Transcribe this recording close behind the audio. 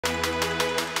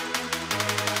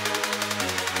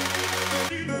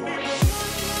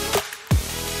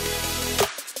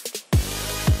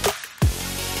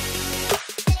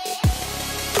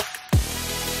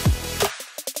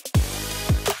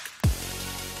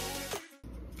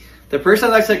The person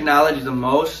I'd like to acknowledge the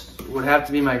most would have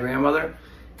to be my grandmother.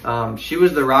 She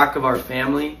was the rock of our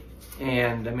family,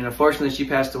 and I mean, unfortunately, she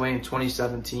passed away in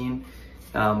 2017.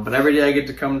 But every day I get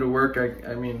to come to work.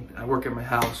 I work at my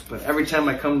house, but every time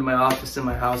I come to my office in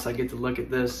my house, I get to look at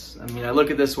this. I mean, I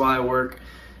look at this while I work.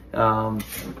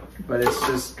 But it's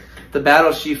just, the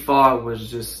battle she fought was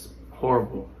just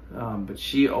horrible. But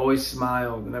she always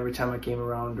smiled, and every time I came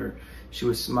around her, she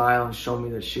would smile and show me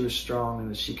that she was strong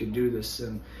and that she could do this.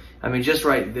 And I mean, just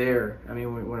right there, I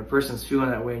mean, when a person's feeling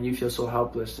that way and you feel so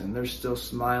helpless and they're still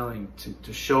smiling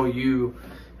to show you,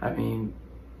 I mean,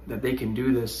 that they can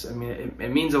do this, I mean,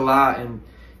 it means a lot. And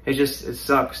it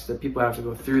sucks that people have to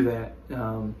go through that.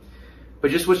 But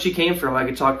just what she came from, I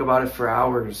could talk about it for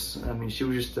hours. I mean, she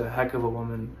was just a heck of a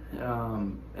woman.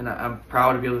 And I'm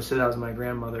proud to be able to say that was my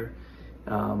grandmother.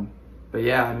 But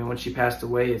yeah, I mean, when she passed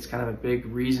away, it's kind of a big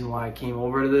reason why I came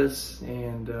over to this.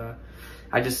 And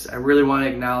I really want to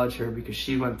acknowledge her because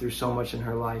she went through so much in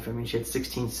her life. I mean, she had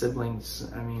 16 siblings.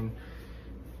 I mean,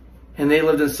 and they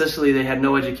lived in Sicily. They had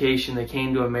no education. They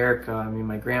came to America. I mean,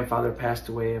 my grandfather passed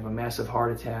away of a massive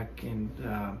heart attack,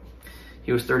 and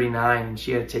he was 39, and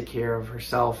she had to take care of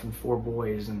herself and 4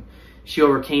 boys. And she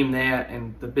overcame that,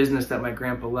 and the business that my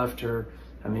grandpa left her,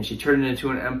 I mean, she turned it into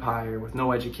an empire with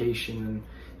no education.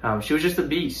 And she was just a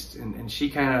beast. And she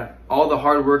kind of, all the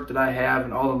hard work that I have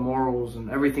and all the morals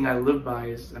and everything I live by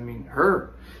is, I mean,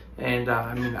 her. And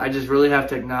I mean, I just really have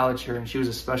to acknowledge her, and she was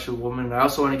a special woman. And I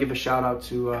also want to give a shout out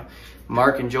to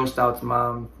Mark and Joe Stout's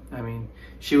mom. I mean,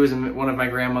 she was one of my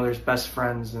grandmother's best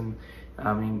friends, and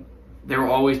I mean, they were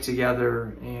always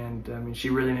together. And I mean,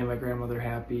 she really made my grandmother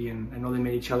happy, and I know they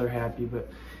made each other happy.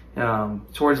 But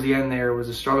towards the end, there was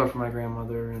a struggle for my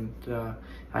grandmother, and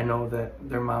I know that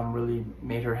their mom really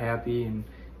made her happy. And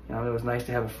it was nice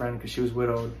to have a friend because she was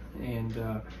widowed,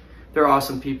 and they're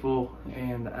awesome people,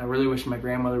 and I really wish my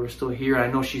grandmother was still here. I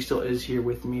know she still is here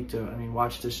with me to, I mean,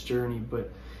 watch this journey,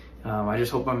 but I just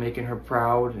hope I'm making her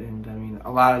proud. And I mean, a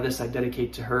lot of this I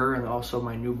dedicate to her and also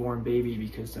my newborn baby,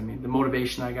 because I mean, the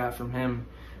motivation I got from him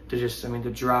to just, I mean, to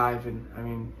drive, and I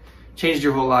mean, changed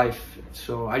your whole life.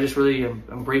 So I just really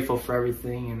I'm grateful for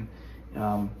everything. And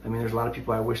I mean, there's a lot of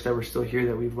people I wish that were still here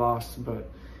that we've lost,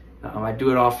 but I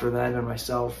do it all for them and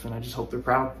myself, and I just hope they're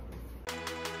proud.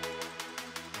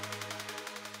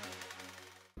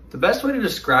 The best way to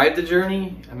describe the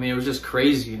journey, I mean, it was just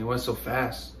crazy and it went so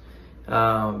fast.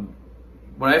 When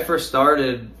I first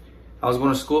started, I was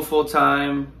going to school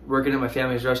full-time, working at my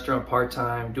family's restaurant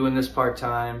part-time, doing this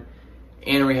part-time,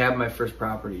 and rehabbing my first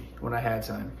property when I had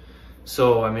time.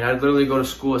 So, I mean, I'd literally go to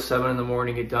school at 7 in the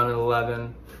morning, get done at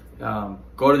 11,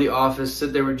 go to the office,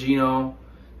 sit there with Gino,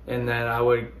 and then I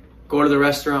would go to the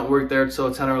restaurant, work there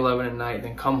until 10 or 11 at night,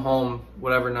 then come home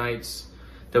whatever nights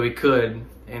that we could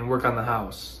and work on the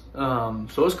house. So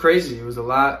it was crazy. It was a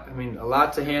lot, I mean, a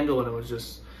lot to handle, and it was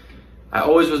just, I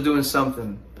always was doing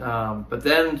something. But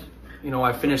then, you know,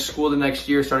 I finished school the next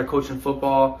year, started coaching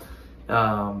football.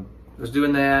 Was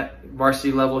doing that,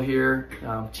 varsity level here.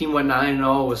 Team went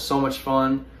 9-0, it was so much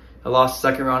fun. I lost the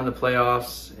second round of the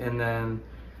playoffs, and then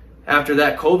after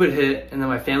that, COVID hit, and then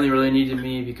my family really needed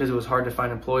me because it was hard to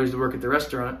find employees to work at the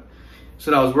restaurant.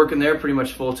 So I was working there pretty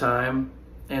much full time,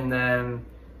 and then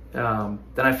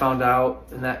I found out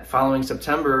in that following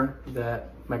September that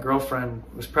my girlfriend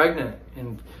was pregnant,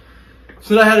 and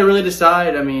so then I had to really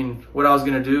decide, I mean, what I was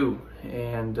gonna do,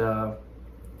 and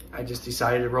I just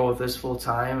decided to roll with this full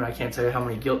time. And I can't tell you how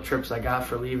many guilt trips I got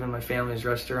for leaving my family's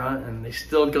restaurant, and they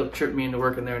still guilt trip me into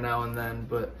working there now and then.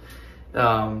 But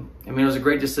I mean, it was a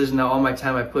great decision. Now all my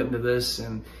time I put into this,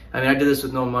 and I mean, I did this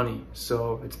with no money,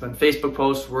 so it's been Facebook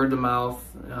posts, word of mouth,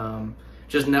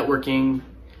 just networking,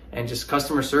 and just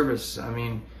customer service. I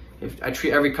mean, if I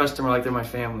treat every customer like they're my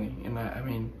family, and I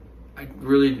mean,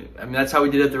 that's how we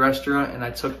did it at the restaurant, and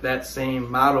I took that same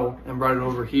model and brought it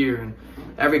over here. And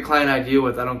every client I deal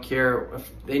with, I don't care if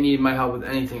they need my help with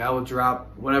anything, I will drop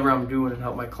whatever I'm doing and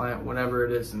help my client, whatever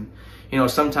it is. And you know,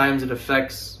 sometimes it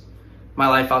affects my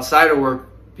life outside of work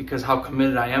because how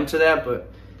committed I am to that,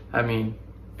 but I mean,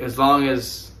 as long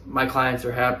as my clients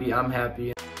are happy, I'm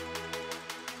happy.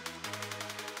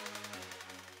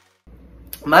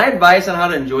 My advice on how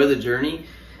to enjoy the journey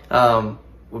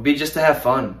would be just to have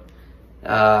fun.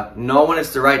 Know when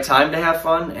it's the right time to have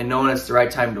fun, and know when it's the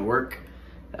right time to work.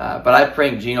 But I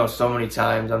pranked Gino so many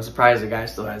times, I'm surprised the guy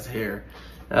still has hair.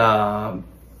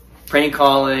 Prank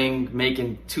calling,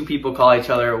 making 2 people call each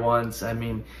other at once. I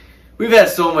mean, we've had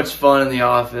so much fun in the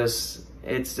office.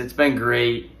 It's been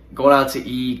great. Going out to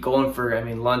eat, going for, I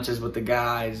mean, lunches with the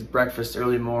guys, breakfast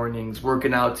early mornings,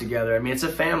 working out together. I mean, it's a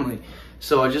family.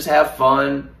 So just have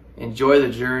fun enjoy the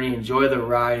journey, enjoy the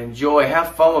ride,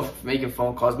 have fun with making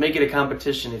phone calls, make it a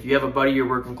competition. If you have a buddy you're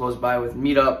working close by with,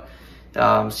 meet up,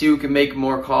 see who can make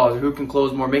more calls or who can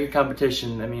close more, make a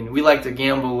competition. I mean, we like to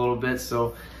gamble a little bit,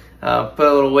 so put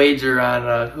a little wager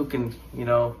on who can,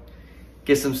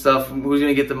 get some stuff, who's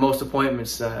going to get the most appointments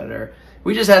set. Or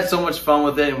we just had so much fun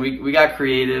with it, and we got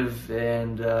creative,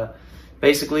 and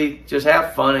basically just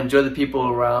have fun, enjoy the people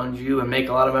around you, and make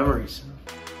a lot of memories.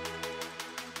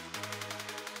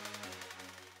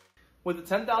 With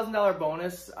the $10,000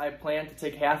 bonus, I plan to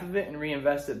take half of it and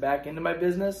reinvest it back into my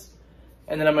business.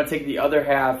 And then I'm going to take the other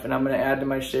half and I'm going to add to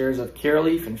my shares of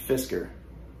Curaleaf and Fisker.